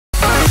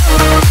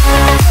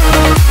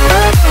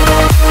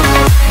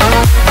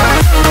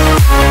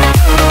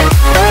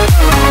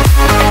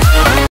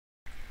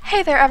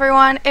Hey there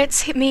everyone,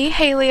 it's me,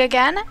 Haley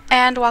again,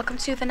 and welcome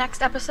to the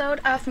next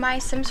episode of my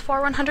Sims 4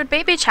 100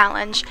 Baby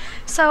Challenge.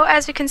 So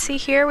as you can see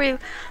here, we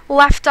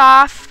left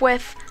off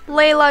with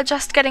Layla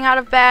just getting out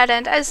of bed,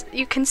 and as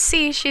you can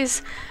see,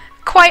 she's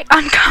quite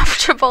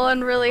uncomfortable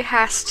and really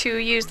has to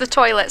use the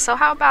toilet. So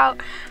how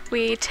about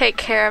we take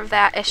care of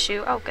that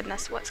issue? Oh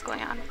goodness, what's going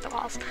on with the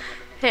walls?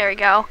 There we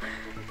go.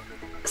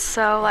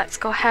 So let's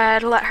go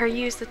ahead, let her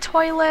use the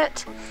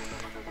toilet.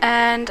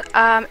 And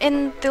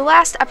in the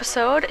last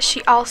episode,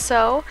 she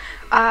also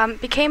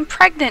became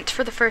pregnant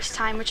for the first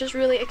time, which is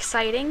really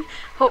exciting.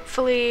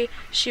 Hopefully,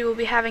 she will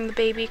be having the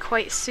baby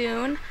quite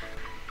soon.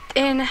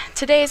 In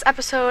today's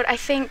episode, I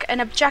think an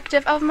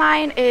objective of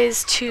mine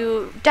is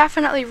to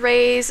definitely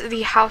raise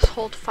the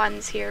household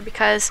funds here,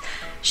 because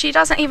she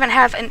doesn't even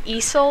have an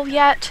easel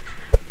yet,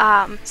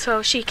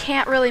 so she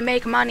can't really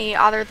make money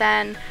other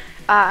than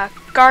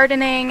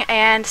gardening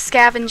and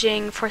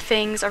scavenging for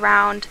things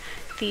around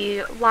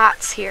the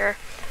lots here.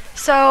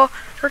 So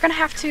we're gonna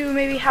have to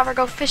maybe have her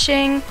go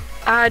fishing,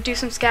 do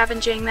some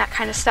scavenging, that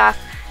kind of stuff.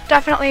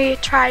 Definitely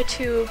try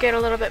to get a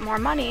little bit more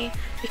money,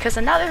 because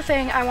another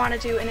thing I want to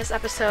do in this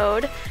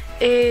episode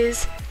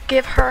is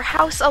give her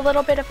house a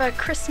little bit of a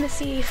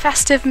Christmassy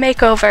festive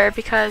makeover,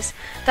 because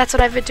that's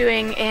what I've been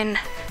doing in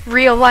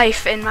real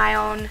life in my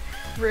own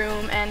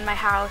room and my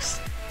house,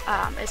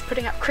 is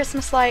putting up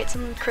Christmas lights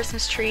and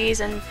Christmas trees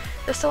and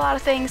just a lot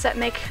of things that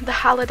make the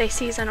holiday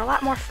season a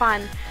lot more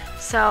fun.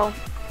 So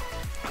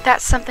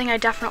that's something I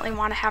definitely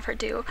want to have her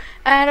do.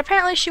 And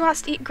apparently she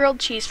wants to eat grilled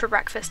cheese for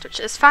breakfast, which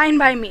is fine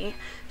by me.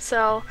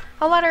 So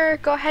I'll let her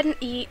go ahead and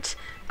eat.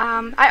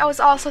 I was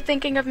also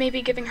thinking of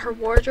maybe giving her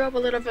wardrobe a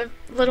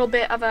little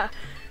bit of a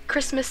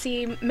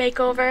Christmassy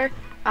makeover,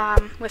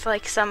 with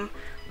like some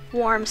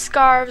warm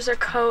scarves or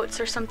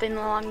coats or something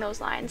along those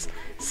lines.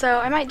 So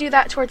I might do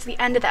that towards the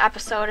end of the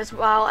episode, as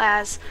well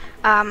as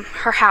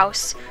her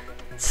house,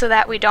 so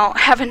that we don't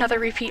have another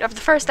repeat of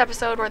the first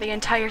episode where the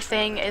entire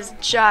thing is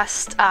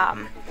just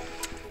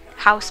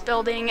house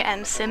building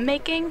and sim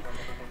making.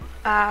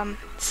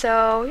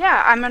 So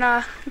yeah, I'm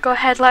gonna go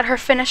ahead, let her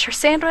finish her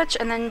sandwich,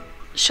 and then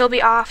she'll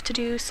be off to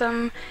do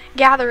some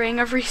gathering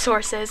of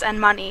resources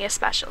and money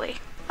especially.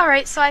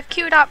 Alright, so I've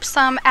queued up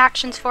some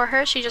actions for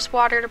her. She just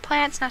watered her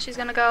plants, now she's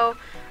gonna go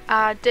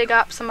dig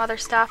up some other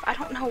stuff. I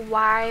don't know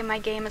why my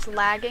game is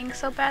lagging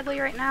so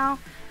badly right now.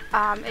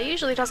 It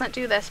usually doesn't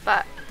do this,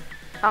 but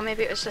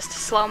maybe it was just a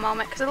slow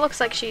moment, because it looks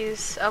like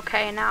she's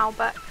okay now.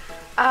 But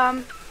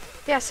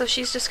yeah, so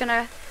she's just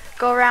gonna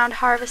go around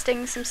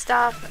harvesting some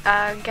stuff,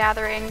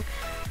 gathering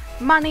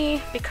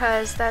money,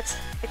 because that's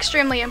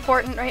extremely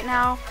important right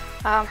now.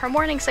 Her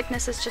morning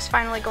sickness is just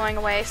finally going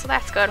away, so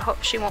that's good.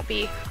 Hope she won't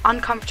be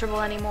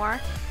uncomfortable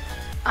anymore.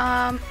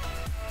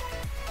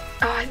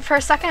 For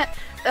a second,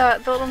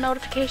 the little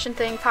notification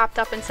thing popped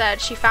up and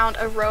said she found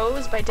a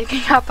rose by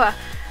digging up a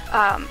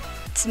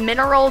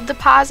mineral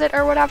deposit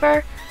or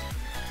whatever.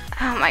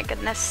 Oh my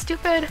goodness,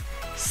 stupid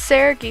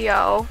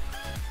Sergio.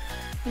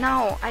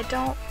 No, I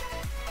don't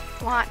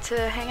want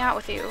to hang out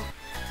with you.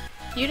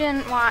 You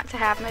didn't want to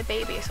have my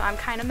baby, so I'm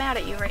kind of mad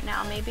at you right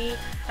now. Maybe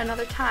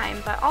another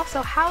time. But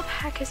also, how the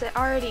heck is it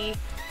already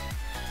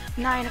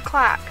 9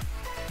 o'clock?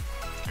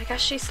 I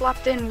guess she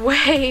slept in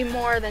way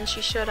more than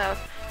she should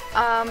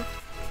have.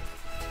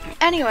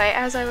 Anyway,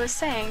 as I was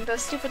saying, the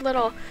stupid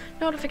little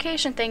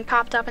notification thing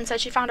popped up and said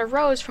she found a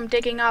rose from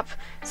digging up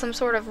some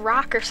sort of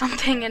rock or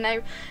something, and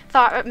I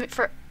thought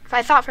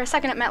for a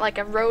second it meant like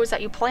a rose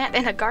that you plant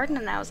in a garden,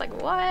 and I was like,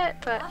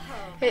 what? But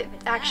it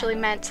actually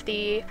meant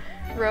the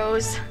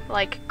rose,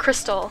 like,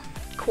 crystal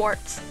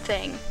quartz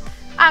thing.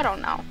 I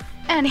don't know.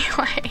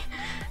 Anyway,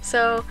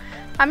 so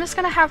I'm just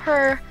gonna have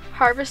her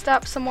harvest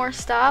up some more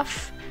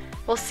stuff.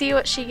 We'll see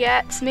what she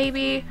gets.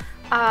 Maybe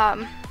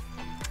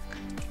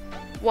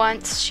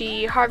once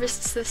she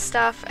harvests this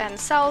stuff and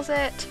sells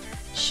it,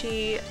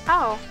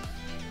 oh,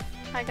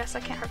 I guess I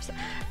can't harvest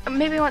it.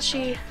 Maybe once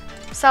she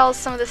sells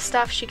some of this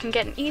stuff, she can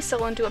get an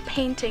easel and do a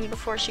painting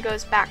before she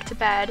goes back to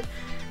bed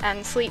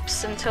and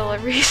sleeps until a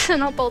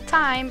reasonable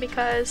time,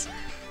 because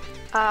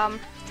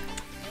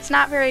it's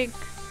not very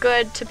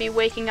good to be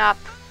waking up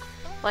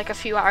like a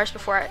few hours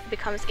before it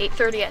becomes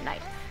 8:30 at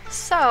night.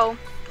 So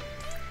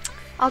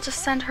I'll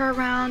just send her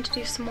around to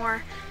do some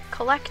more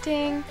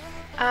collecting.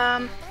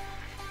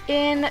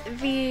 In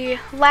the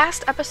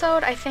last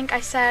episode, I think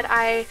I said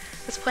I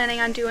was planning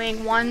on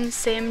doing one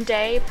sim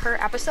day per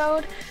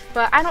episode,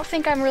 but I don't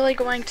think I'm really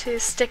going to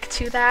stick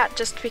to that,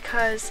 just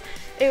because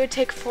it would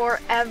take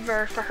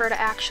forever for her to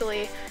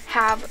actually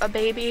have a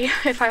baby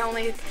if I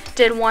only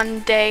did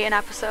one day an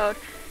episode.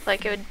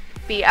 Like, it would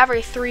be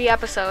every 3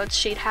 episodes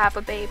she'd have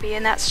a baby,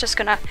 and that's just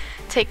gonna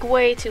take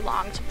way too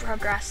long to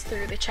progress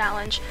through the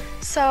challenge.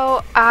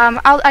 So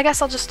I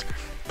guess I'll just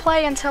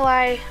play until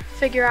I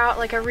figure out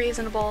like a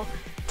reasonable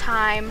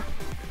time,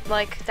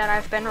 like, that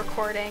I've been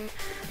recording.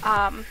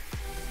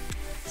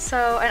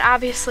 And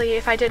obviously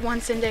if I did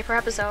one sim day per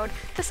episode,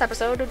 this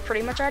episode would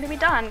pretty much already be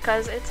done,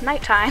 because it's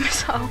nighttime.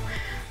 So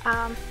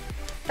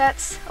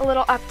that's a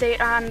little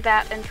update on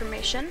that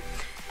information.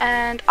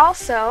 And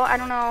also, I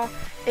don't know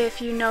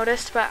if you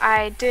noticed, but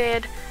I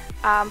did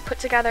put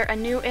together a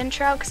new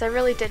intro because I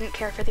really didn't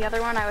care for the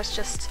other one. I was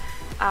just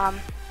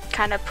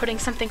kind of putting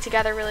something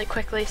together really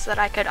quickly so that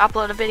I could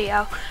upload a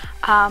video.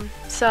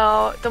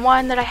 So the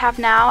one that I have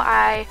now,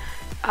 I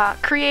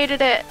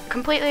created it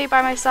completely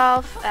by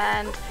myself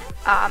and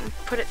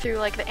put it through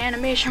like the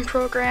animation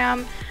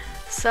program.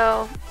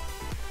 So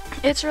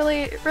it's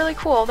really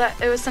cool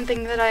that it was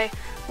something that I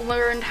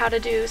learned how to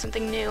do,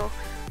 something new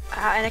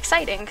and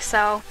exciting.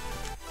 So,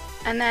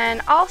 and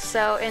then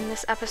also in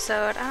this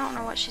episode, I don't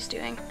know what she's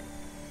doing.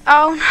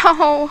 Oh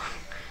no,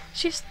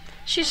 she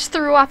just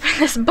threw up in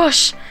this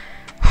bush.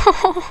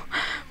 Oh,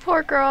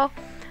 poor girl.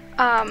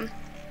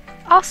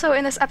 Also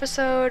in this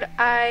episode,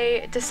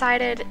 I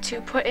decided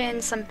to put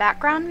in some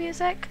background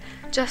music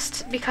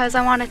just because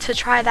I wanted to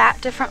try that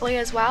differently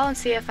as well and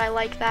see if I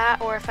like that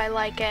or if I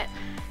like it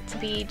to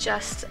be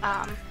just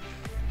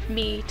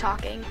me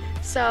talking.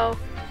 So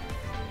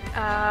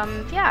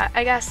yeah,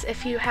 I guess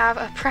if you have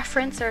a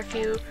preference or if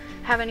you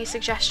have any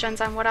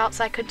suggestions on what else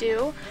I could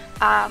do,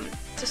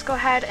 just go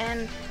ahead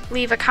and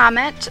leave a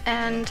comment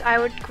and I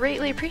would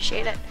greatly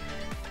appreciate it.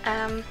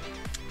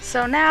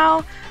 So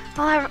now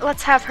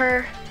let's have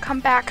her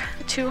come back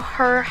to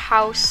her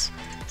house,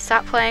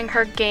 stop playing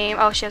her game.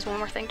 Oh, she has one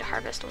more thing to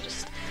harvest. We'll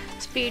just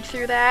speed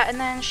through that and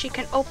then she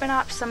can open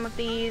up some of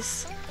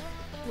these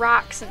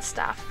rocks and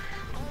stuff.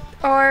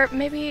 Or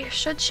maybe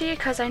should she,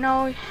 because I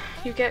know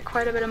you get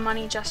quite a bit of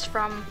money just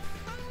from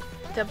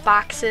the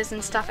boxes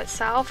and stuff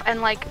itself,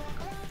 and like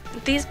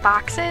these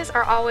boxes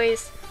are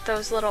always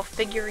those little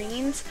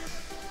figurines,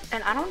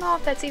 and I don't know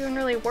if that's even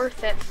really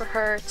worth it for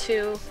her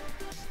to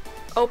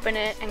open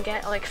it and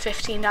get like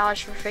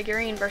 $15 for a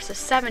figurine versus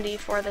 $70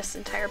 for this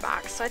entire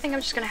box. So I think I'm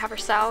just gonna have her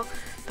sell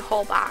the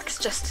whole box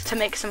just to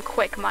make some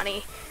quick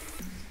money.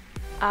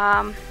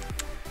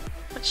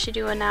 What's she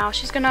doing now?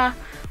 She's gonna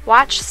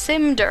watch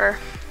Simder,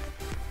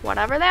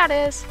 whatever that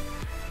is.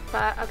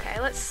 But okay,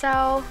 let's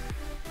sell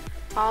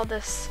all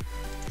this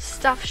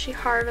stuff she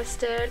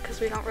harvested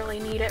because we don't really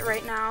need it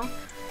right now.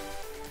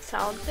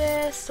 Sell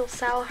this. We'll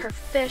sell her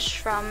fish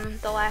from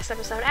the last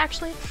episode.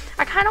 Actually,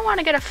 I kind of want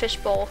to get a fish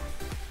bowl.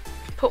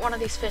 Put one of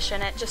these fish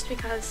in it just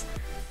because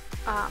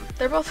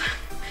they're both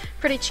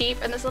pretty cheap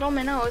and this little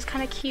minnow is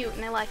kind of cute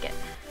and I like it.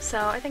 So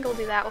I think we'll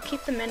do that. We'll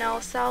keep the minnow,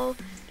 sell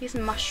these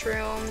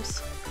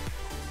mushrooms.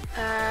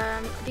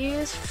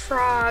 These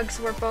frogs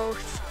were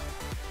both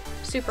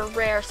super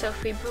rare, so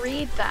if we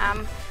breed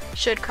them,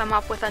 should come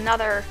up with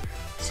another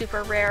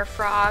super rare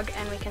frog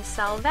and we can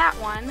sell that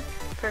one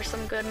for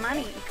some good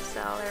money.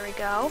 So there we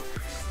go.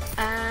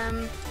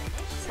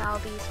 Sell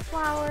these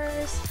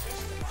flowers,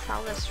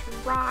 sell this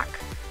rock,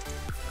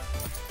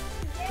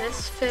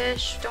 this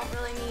fish, don't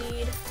really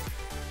need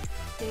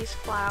these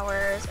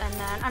flowers, and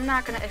then I'm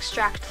not going to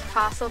extract the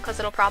fossil because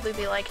it'll probably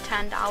be like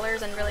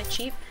 $10 and really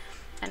cheap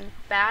and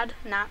bad,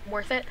 not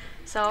worth it.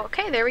 So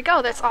okay, there we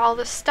go. That's all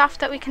the stuff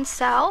that we can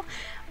sell.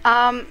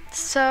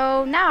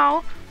 So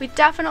now we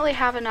definitely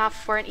have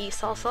enough for an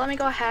easel. So let me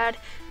go ahead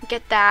and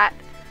get that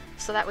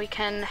so that we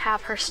can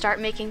have her start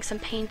making some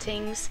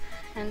paintings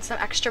and some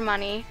extra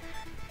money.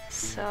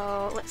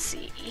 So let's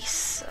see,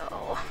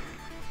 easel.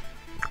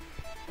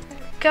 There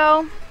we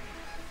go.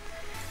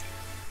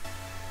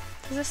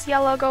 Does this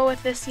yellow go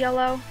with this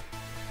yellow?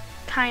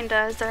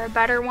 Kinda. Is there a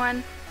better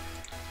one?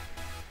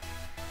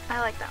 I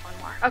like that one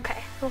more.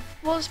 Okay,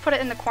 we'll just put it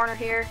in the corner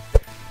here.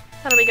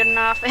 That'll be good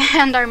enough,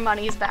 and our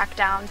money's back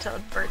down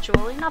to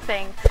virtually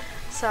nothing.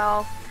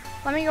 So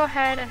let me go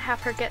ahead and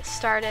have her get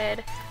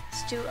started.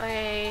 Let's do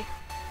a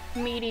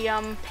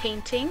medium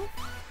painting,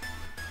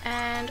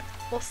 and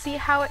we'll see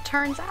how it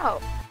turns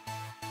out.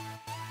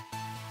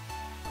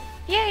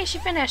 Yay, she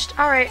finished!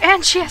 Alright,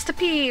 and she has to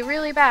pee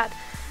really bad.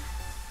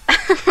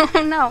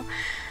 Oh no.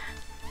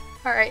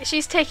 Alright,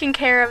 she's taking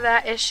care of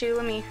that issue.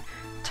 Let me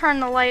turn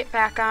the light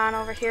back on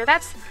over here.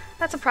 That's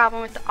a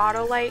problem with the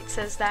auto lights,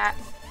 is that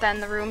then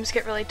the rooms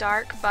get really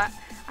dark, but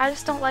I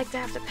just don't like to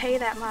have to pay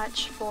that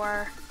much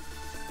for,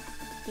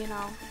 you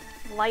know,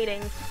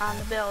 lighting on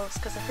the bills,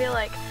 because I feel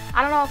like,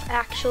 I don't know if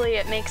actually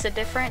it makes a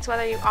difference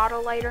whether you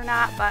auto light or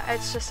not, but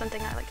it's just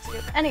something I like to do.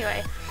 But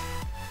anyway,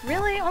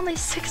 really only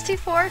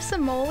 64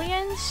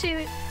 simoleons?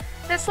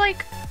 That's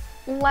like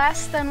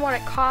less than what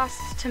it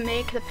costs to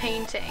make the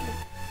painting.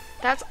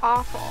 That's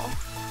awful.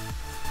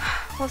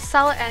 We'll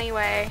sell it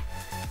anyway,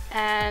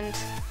 and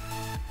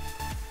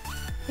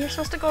you're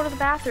supposed to go to the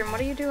bathroom. What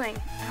are you doing?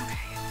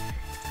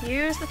 Okay.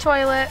 Use the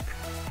toilet.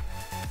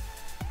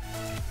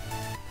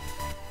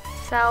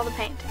 Sell the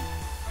painting.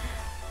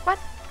 What?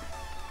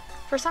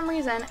 For some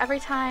reason, every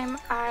time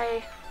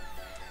I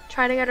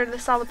try to get her to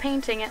sell the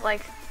painting, it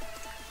like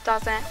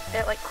doesn't.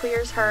 It like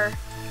clears her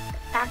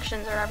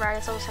actions or whatever. I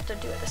just always have to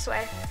do it this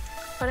way.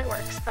 But it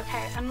works.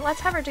 Okay, and let's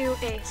have her do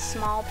a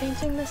small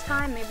painting this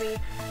time. Maybe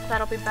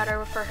that'll be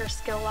better for her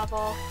skill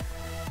level.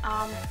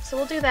 So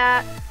we'll do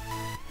that.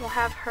 We'll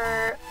have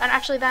her, and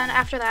actually then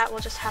after that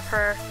we'll just have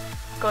her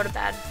go to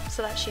bed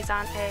so that she's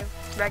on a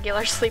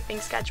regular sleeping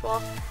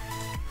schedule.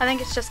 I think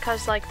it's just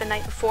because like the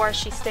night before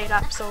she stayed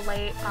up so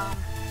late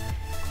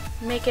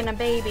making a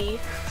baby.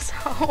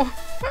 So,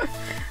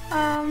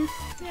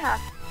 yeah.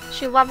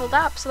 She leveled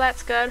up, so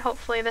that's good.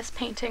 Hopefully this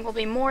painting will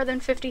be more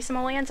than 50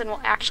 simoleons and we'll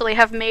actually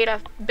have made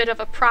a bit of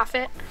a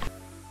profit.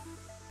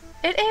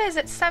 It is!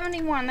 It's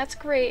 71, that's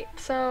great.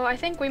 So I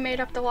think we made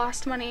up the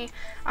lost money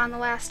on the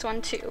last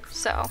one too.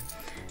 So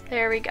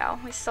there we go.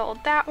 We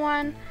sold that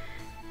one.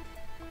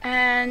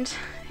 And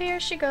here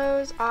she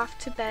goes off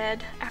to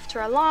bed after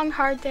a long,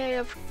 hard day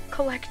of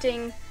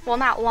collecting. Well,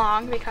 not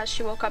long because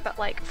she woke up at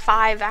like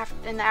 5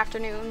 in the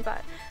afternoon,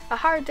 but a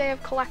hard day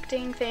of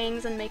collecting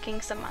things and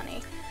making some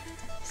money.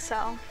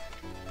 So,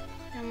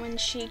 and when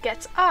she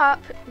gets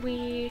up,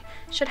 we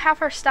should have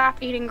her stop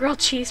eating grilled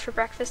cheese for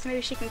breakfast.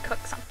 Maybe she can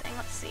cook something.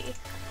 Let's see.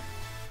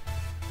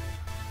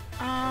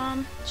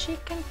 She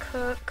can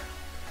cook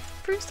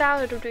fruit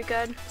salad would be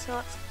good. So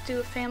let's do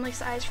a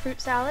family-sized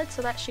fruit salad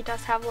so that she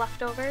does have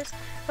leftovers.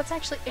 What's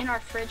actually in our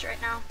fridge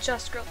right now?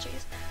 Just grilled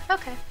cheese.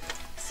 Okay,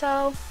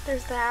 so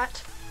there's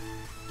that.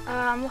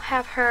 We'll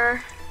have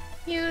her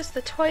use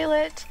the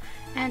toilet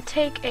and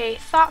take a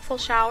thoughtful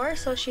shower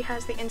so she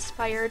has the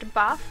inspired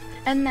buff,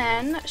 and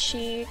then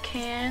she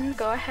can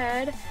go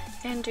ahead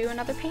and do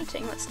another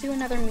painting. Let's do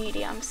another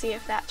medium, see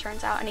if that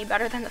turns out any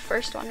better than the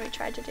first one we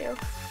tried to do.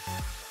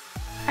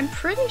 I'm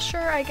pretty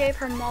sure I gave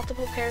her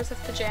multiple pairs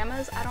of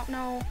pajamas. I don't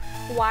know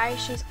why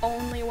she's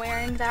only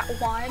wearing that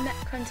one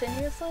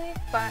continuously,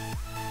 but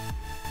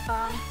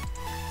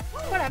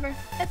whatever,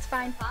 it's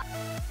fine.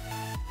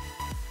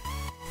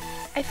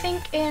 I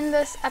think in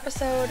this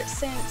episode,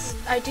 since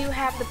I do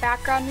have the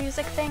background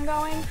music thing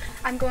going,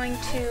 I'm going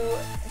to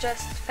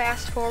just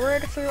fast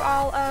forward through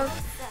all of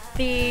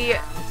the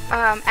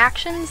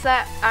actions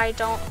that I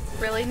don't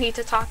really need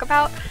to talk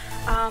about,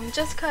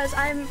 just because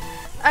I'm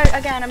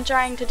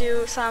trying to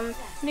do some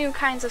new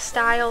kinds of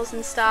styles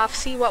and stuff,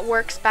 see what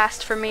works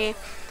best for me.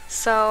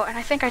 So, and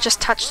I think I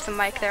just touched the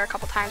mic there a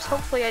couple times.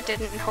 Hopefully I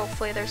didn't, and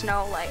hopefully there's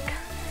no like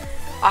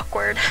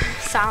awkward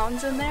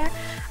sounds in there.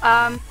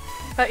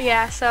 But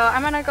yeah, so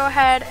I'm gonna go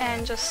ahead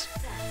and just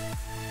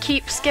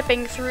keep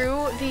skipping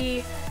through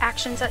the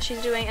actions that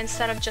she's doing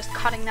instead of just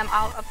cutting them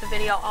out of the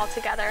video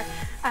altogether.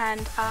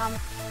 And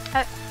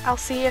I'll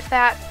see if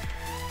that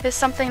is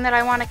something that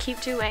I want to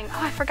keep doing.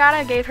 Oh, I forgot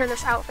I gave her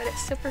this outfit.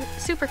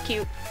 It's super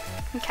cute.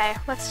 Okay,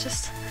 let's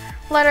just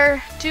let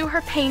her do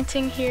her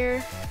painting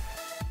here.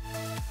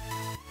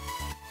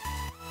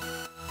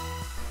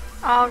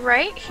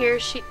 Alright, here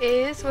she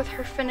is with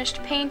her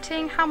finished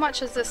painting. How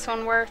much is this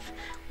one worth?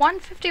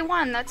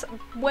 151. That's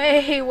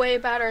way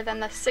better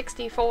than the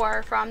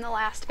 64 from the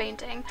last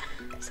painting.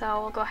 So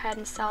we'll go ahead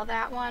and sell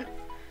that one.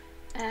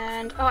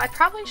 And oh, I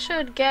probably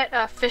should get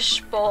a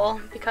fish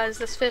bowl because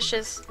this fish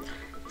is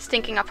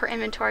stinking up her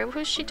inventory.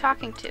 Who's she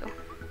talking to?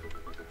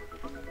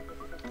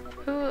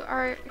 Who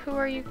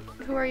are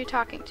you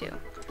talking to?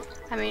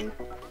 I mean,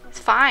 it's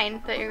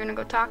fine that you're gonna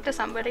go talk to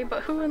somebody,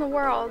 but who in the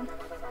world?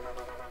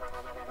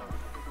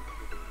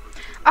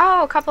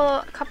 Oh, a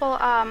couple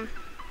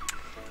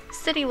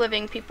city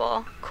living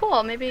people.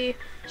 Cool, maybe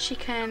she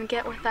can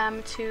get with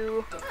them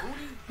to,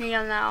 you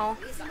know,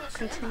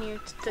 continue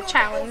the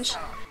challenge.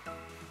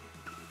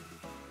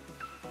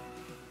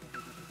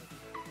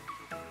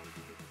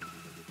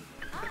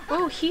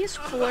 Ooh, he's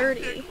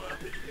flirty.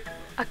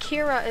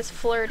 Akira is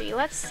flirty.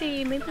 Let's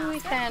see, maybe we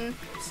can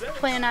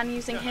plan on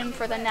using him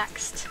for the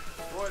next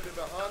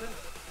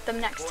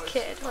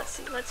kid. Let's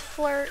see, let's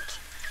flirt.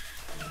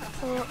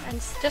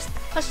 And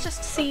let's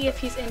just see if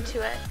he's into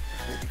it.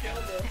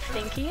 I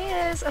think he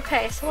is.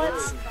 Okay, so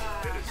let's.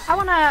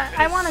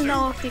 I wanna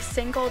know if he's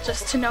single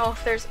just to know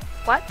if there's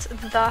what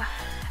the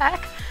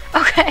heck.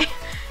 Okay,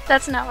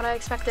 that's not what I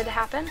expected to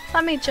happen.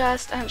 Let me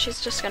just.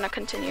 She's just gonna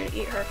continue to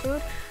eat her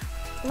food.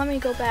 Let me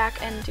go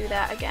back and do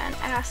that again.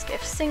 Ask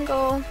if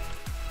single.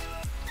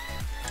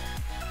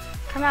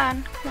 Come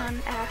on,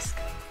 ask.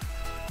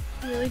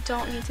 You really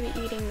don't need to be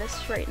eating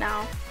this right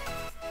now.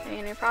 I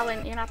mean,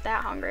 you're not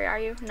that hungry, are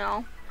you?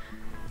 No.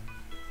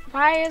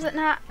 Why is it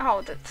not?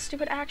 Oh, the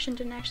stupid action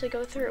didn't actually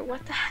go through.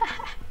 What the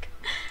heck?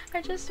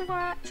 I just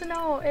want to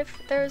know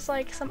if there's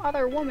like some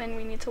other woman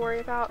we need to worry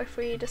about if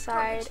we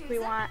decide we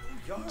want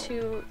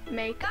to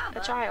make a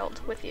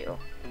child with you.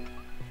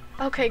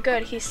 Okay,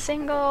 good. He's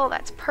single.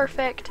 That's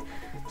perfect.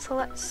 So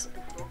let's.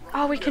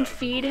 Oh, we can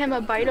feed him a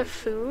bite of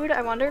food.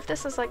 I wonder if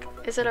this is like,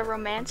 is it a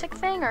romantic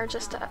thing or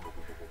just a.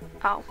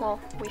 Oh, well,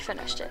 we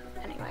finished it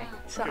anyway,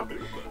 so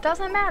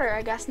doesn't matter.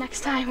 I guess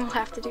next time we'll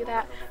have to do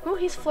that. Ooh,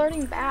 he's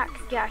flirting back.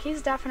 Yeah,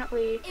 he's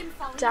definitely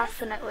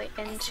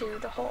into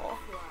the whole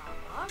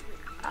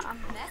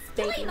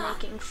baby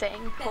making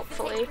thing,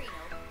 hopefully.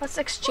 Let's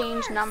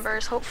exchange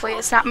numbers. Hopefully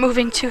it's not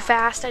moving too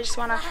fast. I just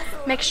want to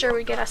make sure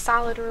we get a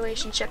solid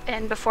relationship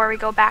in before we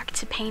go back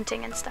to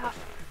painting and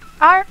stuff.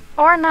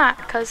 Or not,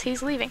 because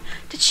he's leaving.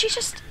 Did she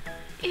just...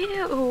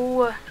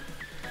 Ew.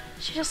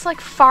 She just like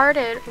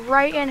farted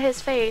right in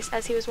his face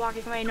as he was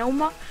walking away.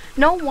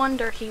 No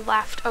wonder he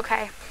left.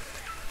 Okay,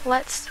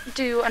 let's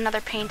do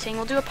another painting.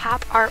 We'll do a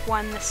pop art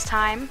one this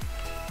time,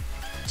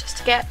 just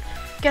to get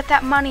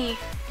that money,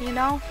 you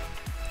know,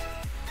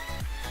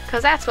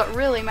 because that's what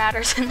really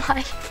matters in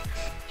life.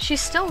 she's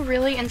still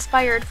really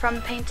inspired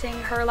from painting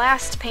her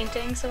last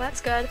painting, so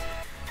that's good.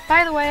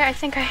 By the way, I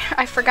think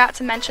I forgot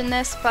to mention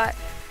this, but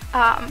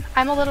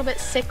I'm a little bit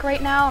sick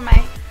right now.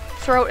 My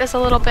throat is a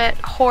little bit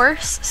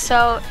hoarse,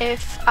 so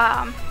if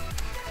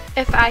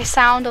I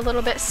sound a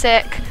little bit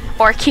sick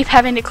or keep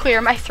having to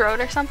clear my throat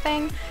or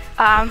something,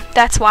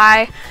 that's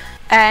why.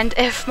 And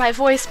if my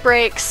voice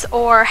breaks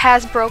or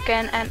has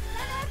broken, and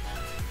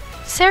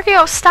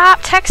Sergio,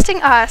 stop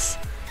texting us!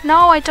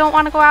 No, I don't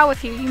want to go out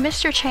with you. You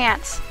missed your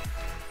chance.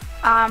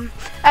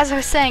 As I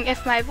was saying,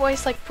 if my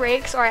voice like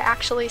breaks or I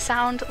actually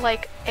sound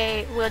like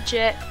a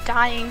legit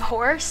dying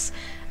horse,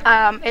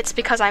 it's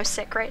because I'm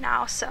sick right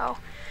now. So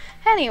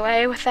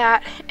anyway, with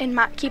that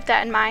keep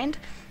that in mind.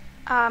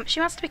 She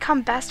wants to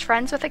become best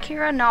friends with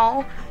Akira.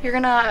 No, you're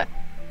gonna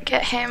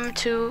get him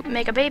to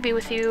make a baby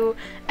with you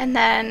and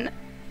then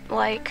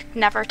like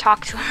never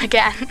talk to him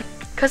again,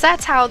 because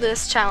that's how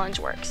this challenge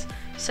works.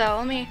 So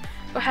let me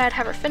go ahead,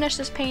 have her finish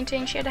this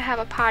painting. She had to have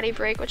a potty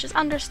break, which is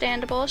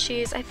understandable.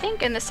 She's, I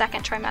think, in the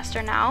second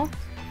trimester now.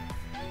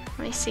 Let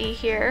me see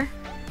here.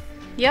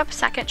 Yep,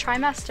 second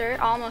trimester,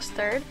 almost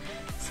third.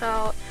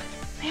 So,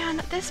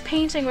 man, this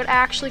painting would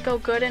actually go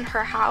good in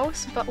her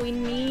house, but we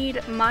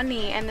need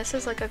money, and this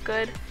is like a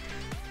good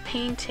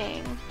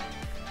painting.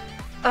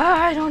 Ugh,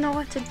 I don't know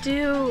what to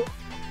do.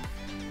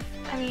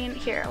 I mean,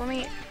 here, let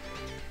me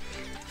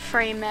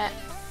frame it,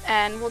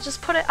 and we'll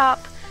just put it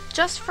up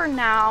just for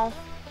now,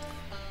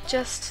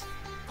 just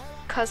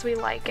because we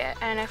like it.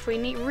 And if we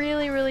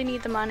really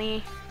need the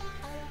money.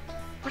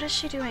 What is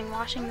she doing?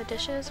 Washing the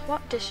dishes?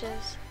 What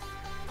dishes?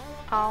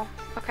 Oh,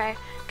 okay.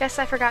 Guess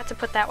I forgot to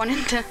put that one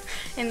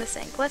in the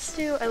sink. Let's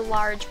do a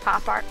large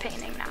pop art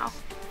painting now.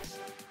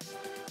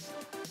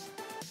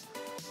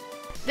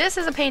 This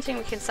is a painting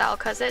we can sell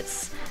because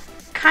it's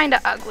kind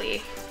of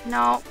ugly.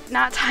 No,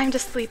 not time to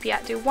sleep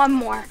yet. Do one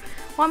more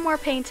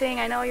painting.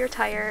 I know you're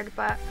tired,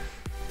 but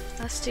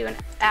let's do an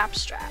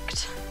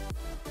abstract.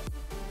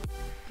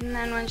 And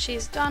then when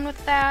she's done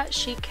with that,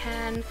 she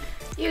can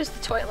use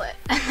the toilet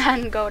and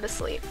then go to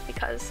sleep,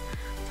 because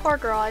poor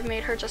girl, I've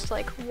made her just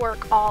like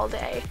work all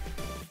day.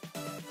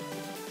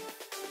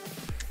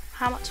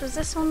 How much was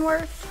this one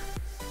worth?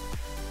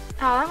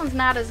 Oh, that one's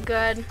not as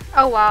good.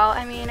 Oh well,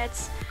 I mean,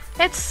 it's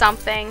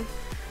something.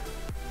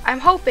 I'm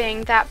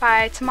hoping that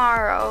by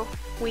tomorrow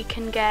we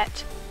can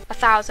get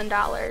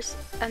 $1,000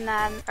 and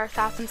then, or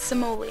 1,000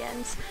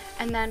 simoleons,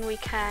 and then we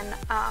can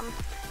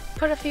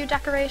put a few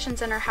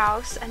decorations in her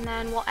house, and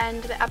then we'll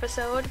end the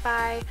episode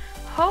by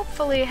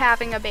hopefully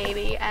having a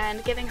baby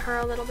and giving her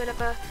a little bit of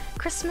a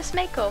Christmas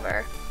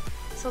makeover.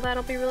 So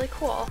that'll be really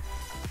cool.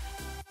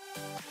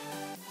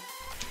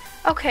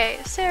 Okay,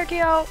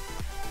 Sergio,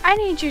 I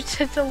need you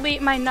to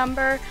delete my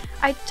number.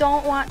 I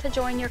don't want to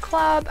join your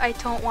club. I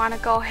don't want to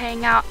go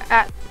hang out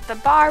at the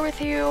bar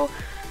with you.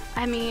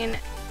 I mean,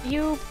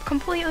 you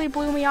completely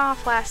blew me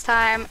off last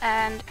time,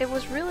 and it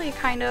was really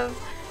kind of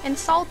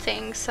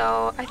insulting.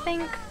 So I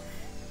think,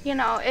 you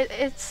know,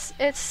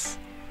 it's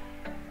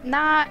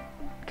not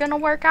gonna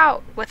work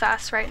out with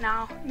us right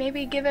now.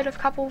 Maybe give it a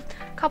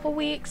couple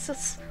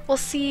weeks. We'll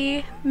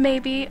see.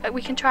 Maybe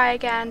we can try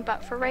again.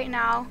 But for right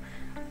now,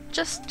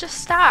 just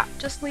stop.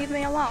 Just leave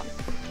me alone.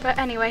 But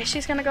anyway,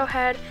 she's gonna go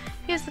ahead,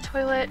 use the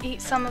toilet,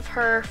 eat some of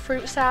her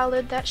fruit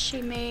salad that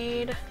she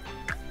made,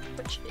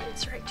 which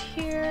is right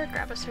here.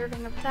 Grab a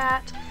serving of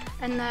that,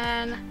 and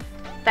then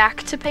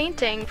back to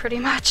painting pretty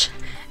much.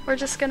 We're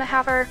just gonna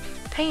have her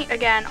paint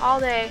again all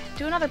day.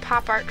 Do another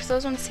pop art, because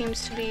those ones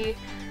seems to be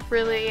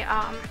really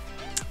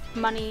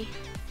money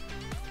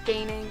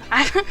gaining.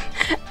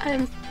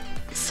 I'm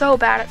so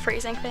bad at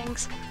phrasing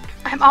things.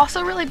 I'm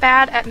also really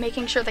bad at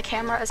making sure the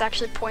camera is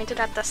actually pointed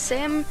at the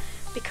sim,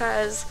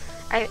 because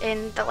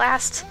in the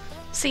last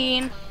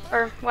scene,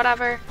 or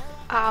whatever,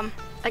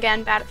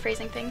 again, bad at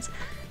phrasing things,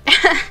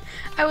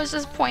 I was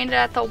just pointed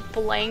at the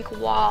blank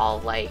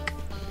wall. Like,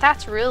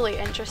 that's really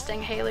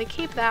interesting, Haley.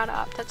 Keep that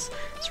up. It's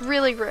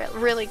really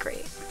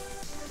great.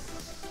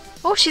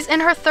 Oh, she's in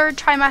her third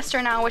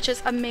trimester now, which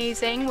is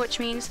amazing, which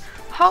means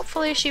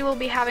hopefully she will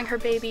be having her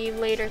baby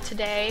later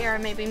today, or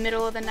maybe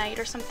middle of the night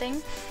or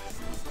something.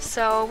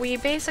 So we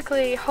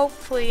basically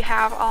hopefully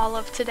have all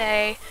of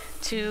today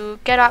to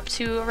get up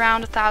to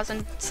around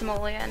 1,000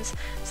 simoleons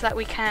so that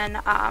we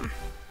can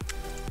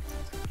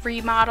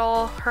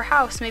remodel her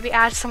house, maybe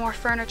add some more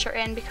furniture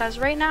in, because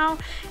right now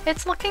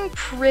it's looking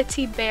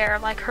pretty bare.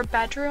 Like, her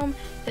bedroom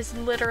is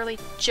literally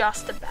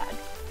just a bed,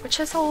 which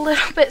is a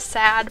little bit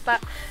sad,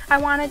 but I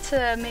wanted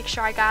to make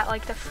sure I got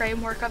like the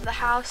framework of the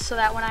house so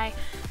that when I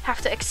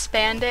have to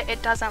expand it,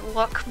 it doesn't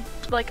look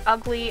like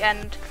ugly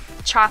and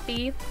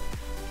choppy.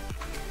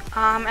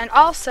 And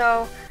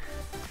also,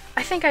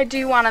 I think I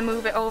do want to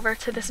move it over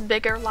to this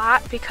bigger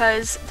lot,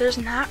 because there's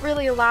not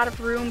really a lot of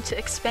room to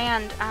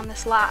expand on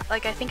this lot.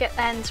 Like, I think it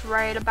ends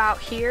right about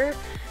here.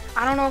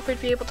 I don't know if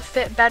we'd be able to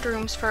fit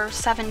bedrooms for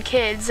 7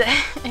 kids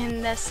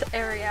in this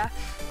area.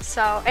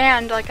 So,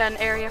 and like an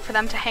area for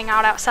them to hang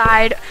out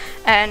outside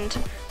and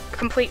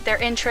complete their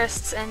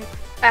interests and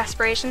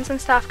aspirations and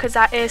stuff, because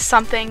that is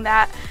something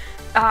that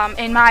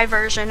in my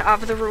version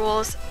of the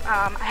rules,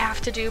 I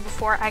have to do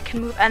before I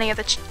can move any of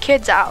the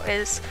kids out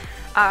is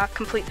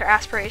complete their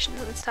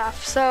aspirations and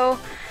stuff. So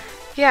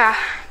yeah,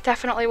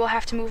 definitely we'll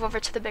have to move over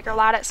to the bigger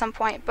lot at some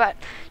point, but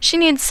she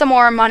needs some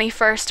more money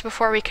first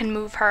before we can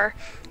move her,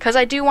 because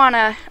I don't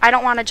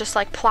want to just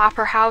like plop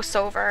her house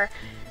over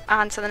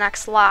onto the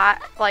next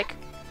lot like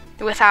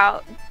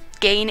without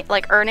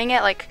earning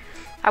it. Like,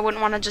 I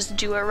wouldn't want to just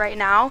do it right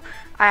now.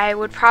 I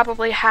would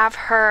probably have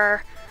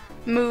her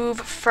move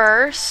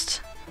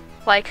first,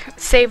 like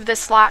save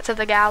this lot to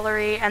the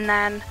gallery and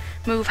then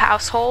move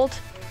household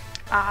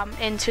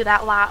into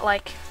that lot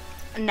like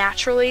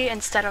naturally,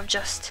 instead of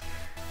just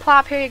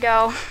plop, here you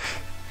go.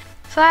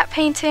 So that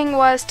painting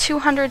was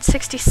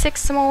 266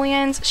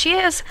 simoleons. She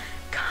is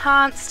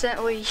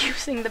constantly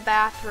using the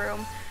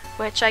bathroom,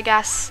 which I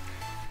guess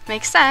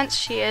makes sense.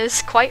 She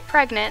is quite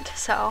pregnant,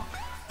 so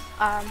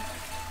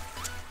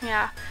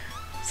yeah.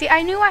 See,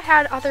 I knew I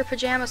had other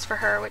pajamas for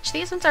her, which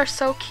these ones are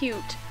so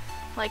cute.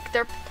 Like,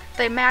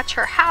 they match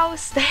her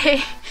house,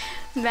 they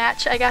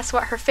match, I guess,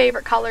 what her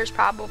favorite colors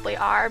probably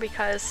are,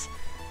 because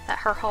that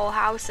her whole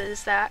house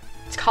is that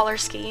color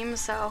scheme.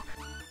 So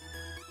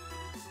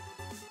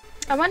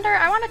I want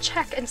to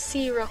check and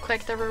see real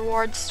quick the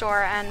reward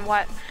store and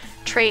what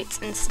traits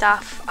and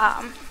stuff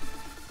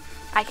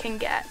I can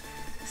get.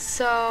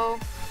 So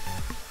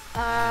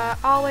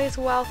always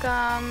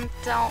welcome,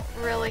 don't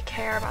really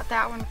care about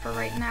that one for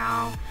right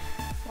now,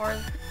 or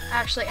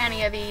actually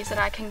any of these that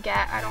I can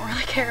get I don't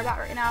really care about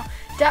right now.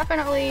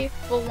 Definitely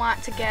will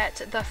want to get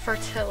the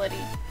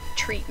fertility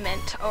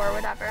treatment or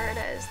whatever it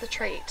is, the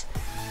trait,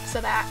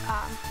 so that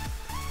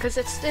because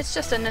it's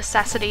just a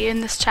necessity in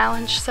this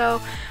challenge.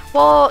 So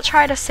we'll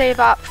try to save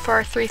up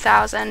for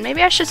 3,000.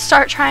 Maybe I should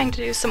start trying to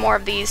do some more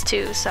of these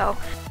too. So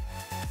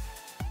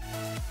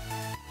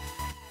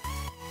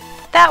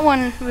that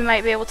one we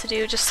might be able to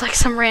do, just like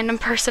some random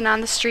person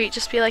on the street,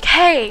 just be like,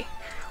 hey,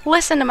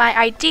 listen to my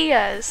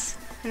ideas,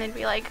 and they'd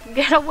be like,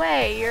 get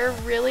away, you're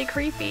really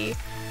creepy.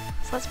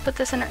 So let's put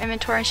this in her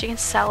inventory and she can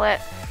sell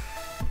it,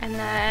 and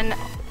then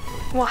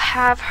we'll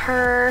have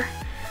her,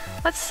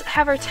 let's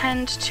have her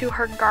tend to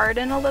her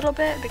garden a little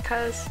bit,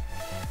 because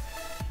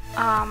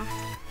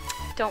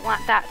don't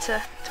want that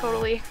to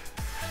totally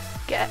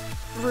get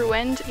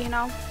ruined, you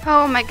know.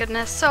 Oh my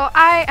goodness, so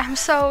I am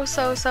so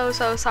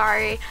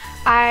sorry.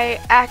 I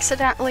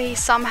accidentally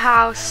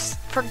somehow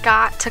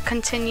forgot to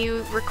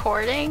continue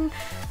recording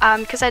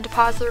because I had to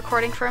pause the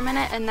recording for a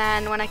minute, and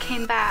then when I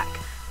came back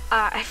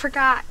I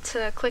forgot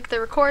to click the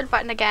record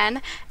button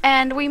again,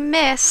 and we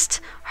missed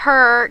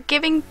her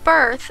giving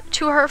birth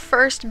to her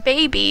first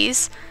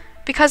babies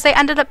because they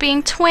ended up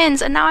being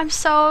twins, and now I'm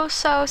so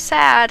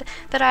sad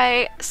that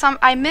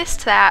I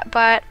missed that.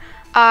 But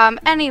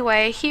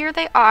anyway, here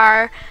they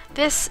are.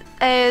 This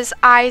is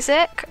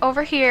Isaac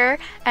over here,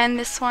 and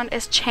this one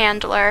is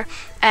Chandler,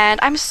 and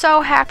I'm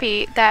so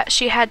happy that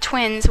she had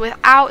twins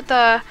without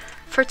the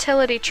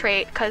fertility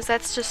trait, because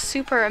that's just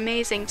super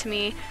amazing to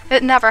me.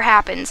 It never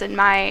happens in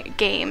my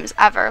games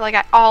ever. Like,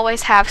 I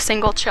always have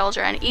single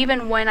children,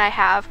 even when I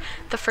have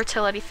the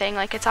fertility thing.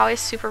 Like, it's always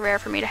super rare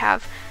for me to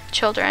have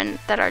children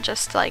that are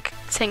just like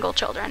single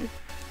children.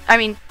 I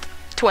mean,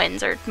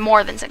 twins or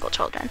more than single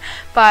children.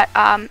 But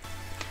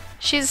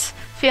she's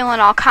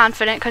feeling all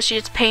confident because she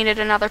just painted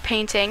another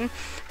painting.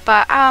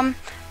 But I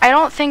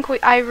don't think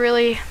I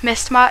really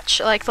missed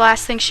much. Like, the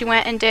last thing she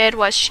went and did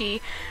was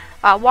she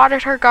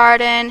watered her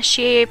garden,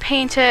 she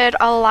painted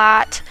a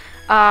lot,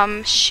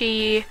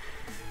 she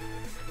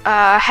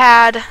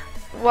had,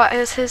 what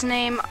is his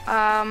name,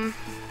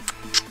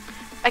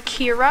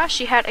 Akira.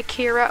 She had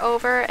Akira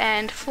over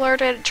and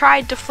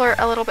tried to flirt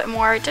a little bit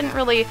more. It didn't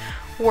really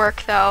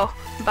work though.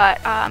 But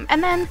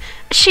and then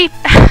she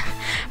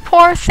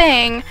poor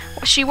thing,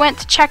 she went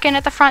to check in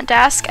at the front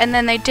desk, and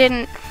then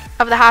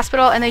of the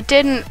hospital, and they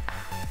didn't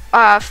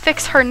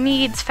fix her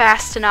needs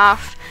fast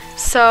enough,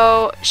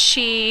 so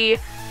she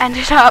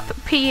ended up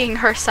peeing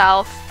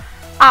herself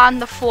on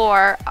the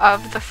floor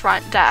of the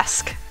front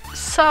desk.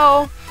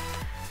 So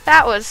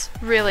that was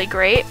really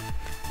great.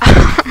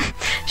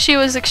 She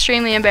was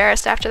extremely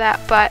embarrassed after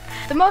that, but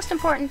the most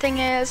important thing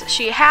is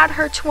she had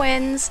her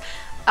twins,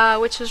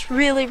 which was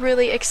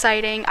really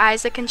exciting,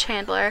 Isaac and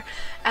Chandler.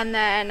 And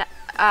then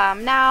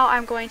now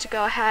I'm going to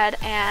go ahead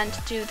and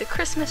do the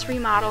Christmas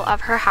remodel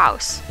of her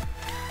house.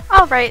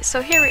 Alright,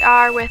 so here we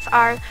are with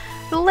our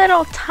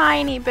little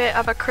tiny bit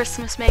of a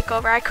Christmas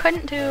makeover. I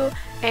couldn't do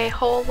a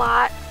whole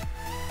lot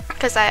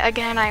because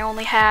I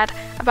only had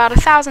about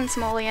 1,000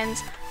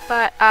 simoleons,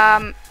 but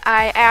I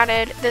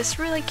added this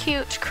really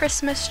cute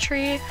Christmas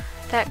tree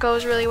that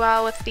goes really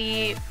well with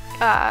the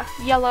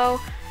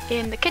yellow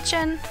in the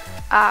kitchen,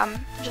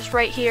 just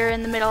right here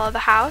in the middle of the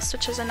house,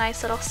 which is a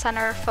nice little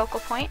center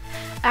focal point.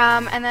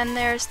 And then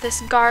there's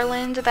this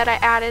garland that I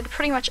added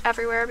pretty much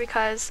everywhere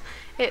because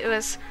it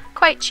was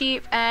quite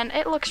cheap and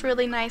it looks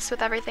really nice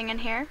with everything in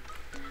here.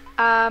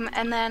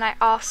 And then I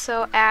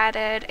also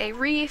added a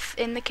wreath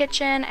in the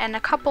kitchen and a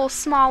couple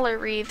smaller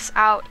wreaths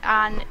out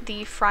on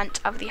the front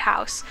of the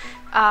house.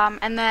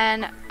 And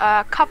then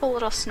a couple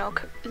little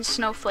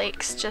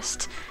snowflakes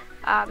just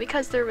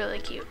because they're really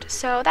cute.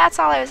 So that's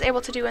all I was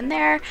able to do in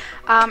there.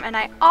 And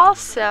I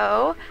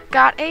also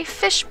got a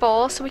fish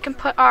bowl so we can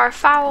put our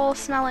foul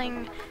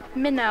smelling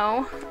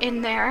minnow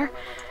in there.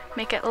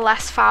 Make it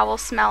less foul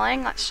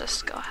smelling. Let's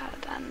just go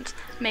ahead and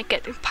make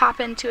it pop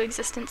into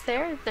existence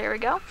there. There we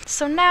go.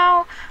 So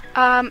now,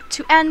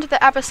 to end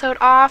the episode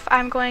off,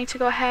 I'm going to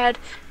go ahead,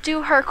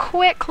 do her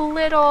quick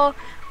little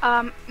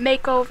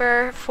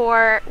makeover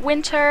for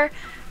winter,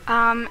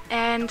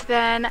 and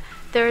then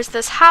there's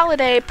this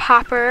holiday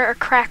popper or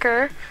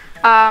cracker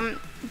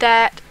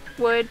that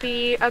would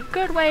be a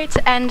good way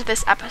to end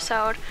this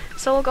episode.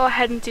 So we'll go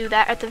ahead and do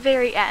that at the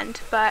very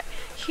end. But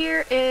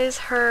here is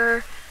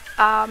her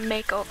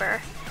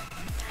makeover.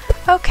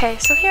 Okay,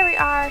 so here we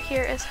are.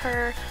 Here is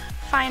her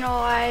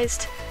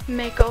finalized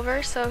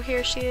makeover. So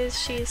here she is.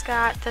 She's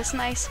got this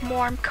nice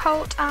warm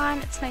coat on.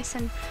 It's nice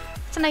and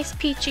it's a nice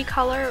peachy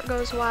color. It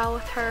goes well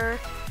with her.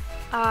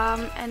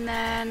 And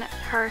then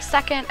her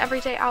second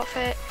everyday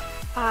outfit.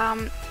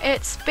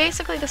 It's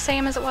basically the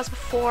same as it was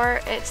before.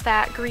 It's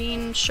that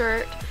green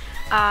shirt.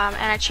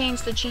 And I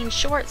changed the jean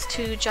shorts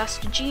to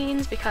just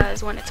jeans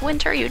because when it's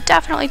winter you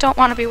definitely don't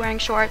want to be wearing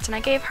shorts. And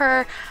I gave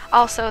her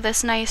also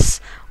this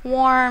nice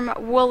warm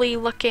woolly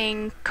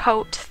looking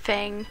coat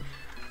thing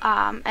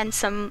and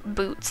some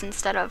boots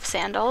instead of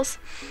sandals.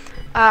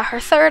 Her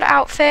third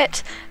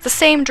outfit, the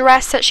same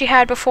dress that she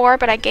had before,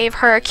 but I gave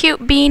her a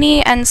cute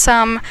beanie and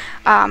some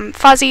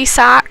fuzzy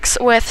socks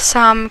with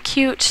some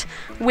cute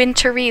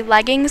wintry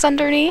leggings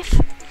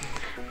underneath.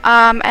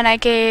 And I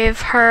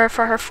gave her,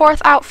 for her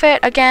fourth outfit,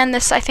 again,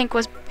 this I think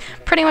was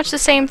pretty much the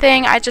same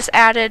thing. I just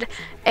added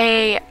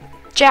a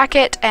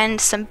jacket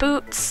and some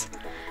boots.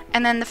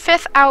 And then the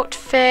fifth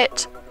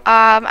outfit,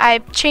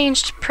 I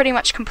changed pretty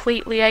much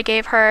completely. I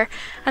gave her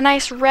a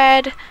nice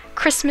red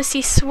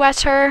Christmassy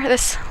sweater.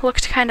 This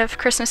looked kind of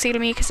Christmassy to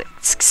me because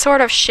it's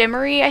sort of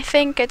shimmery, I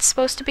think it's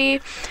supposed to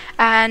be.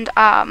 And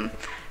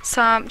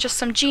some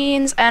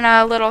jeans and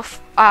a little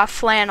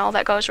flannel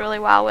that goes really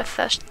well with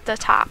the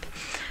top.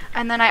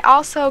 And then I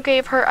also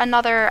gave her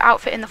another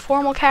outfit in the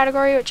formal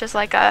category, which is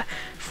like a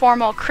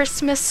formal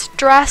Christmas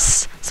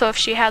dress. So if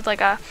she had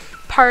like a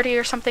party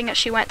or something that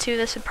she went to,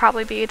 this would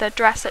probably be the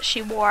dress that she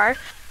wore.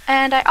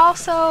 And I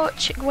also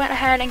went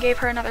ahead and gave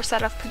her another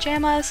set of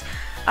pajamas,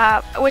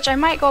 which I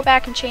might go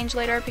back and change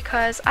later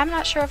because I'm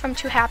not sure if I'm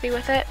too happy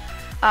with it.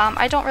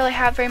 I don't really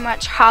have very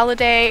much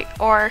holiday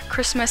or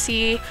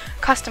Christmassy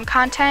custom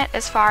content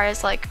as far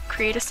as like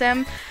Create a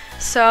Sim.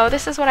 So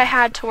this is what I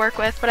had to work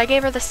with, but I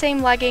gave her the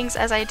same leggings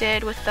as I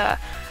did with the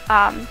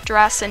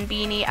dress and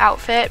beanie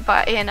outfit,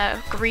 but in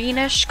a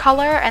greenish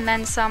color, and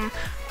then some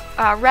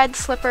red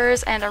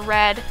slippers and a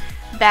red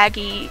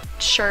baggy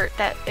shirt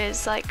that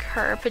is like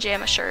her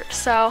pajama shirt.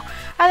 So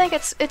I think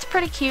it's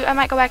pretty cute. I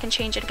might go back and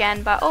change it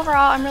again, but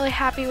overall I'm really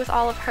happy with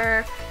all of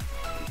her.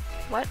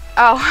 What?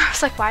 Oh, I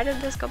was like, why did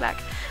this go back?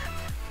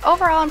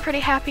 Overall I'm pretty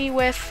happy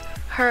with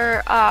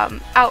her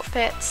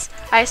outfits.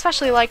 I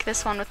especially like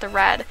this one with the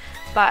red.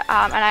 But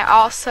and I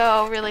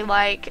also really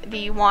like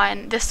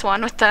this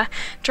one with the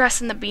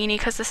dress and the beanie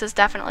because this is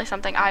definitely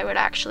something I would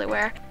actually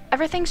wear.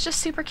 Everything's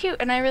just super cute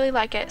and I really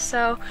like it.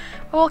 So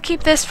we'll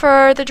keep this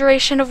for the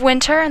duration of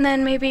winter, and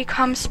then maybe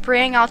come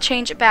spring I'll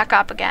change it back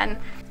up again.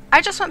 I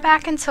just went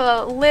back into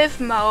live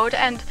mode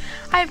and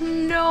I have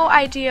no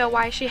idea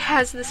why she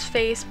has this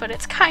face, but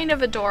it's kind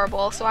of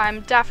adorable, so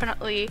I'm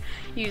definitely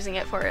using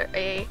it for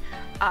a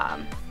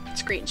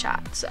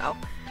screenshot. So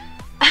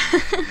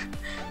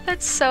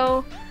that's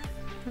so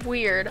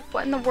weird.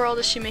 What in the world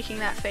is she making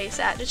that face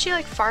at? Did she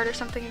like fart or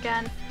something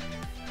again?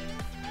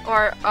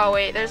 Or, oh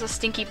wait, there's a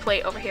stinky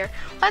plate over here.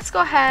 Let's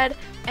go ahead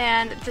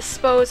and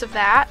dispose of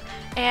that.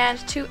 And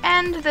to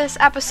end this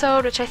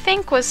episode, which I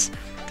think was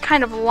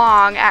kind of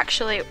long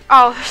actually.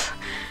 Oh,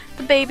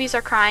 the babies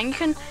are crying.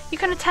 You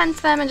can attend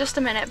to them in just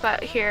a minute,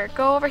 but here,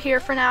 go over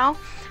here for now.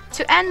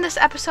 To end this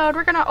episode,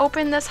 we're gonna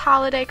open this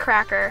holiday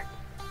cracker.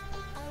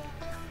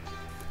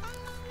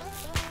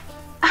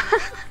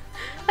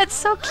 That's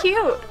so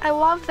cute. I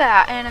love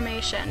that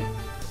animation.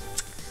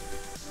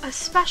 A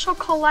special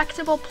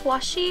collectible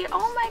plushie.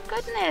 Oh my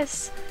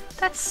goodness.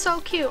 That's so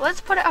cute.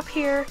 Let's put it up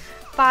here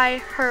by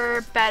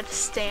her bed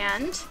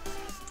stand.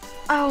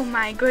 Oh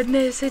my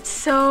goodness, it's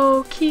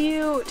so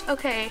cute.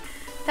 Okay,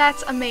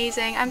 that's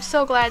amazing. I'm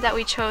so glad that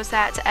we chose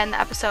that to end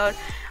the episode.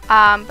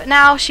 But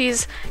now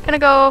she's gonna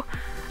go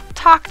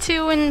talk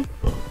to and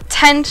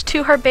tend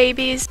to her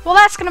babies. Well,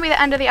 that's going to be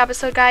the end of the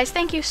episode, guys.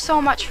 Thank you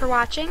so much for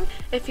watching.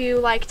 If you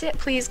liked it,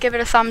 please give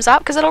it a thumbs up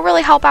because it'll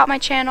really help out my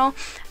channel.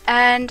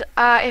 And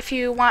if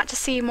you want to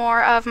see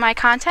more of my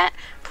content,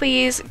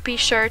 please be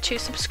sure to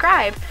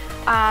subscribe.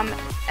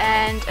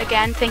 And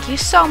again, thank you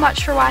so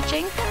much for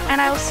watching,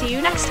 and I will see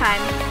you next time.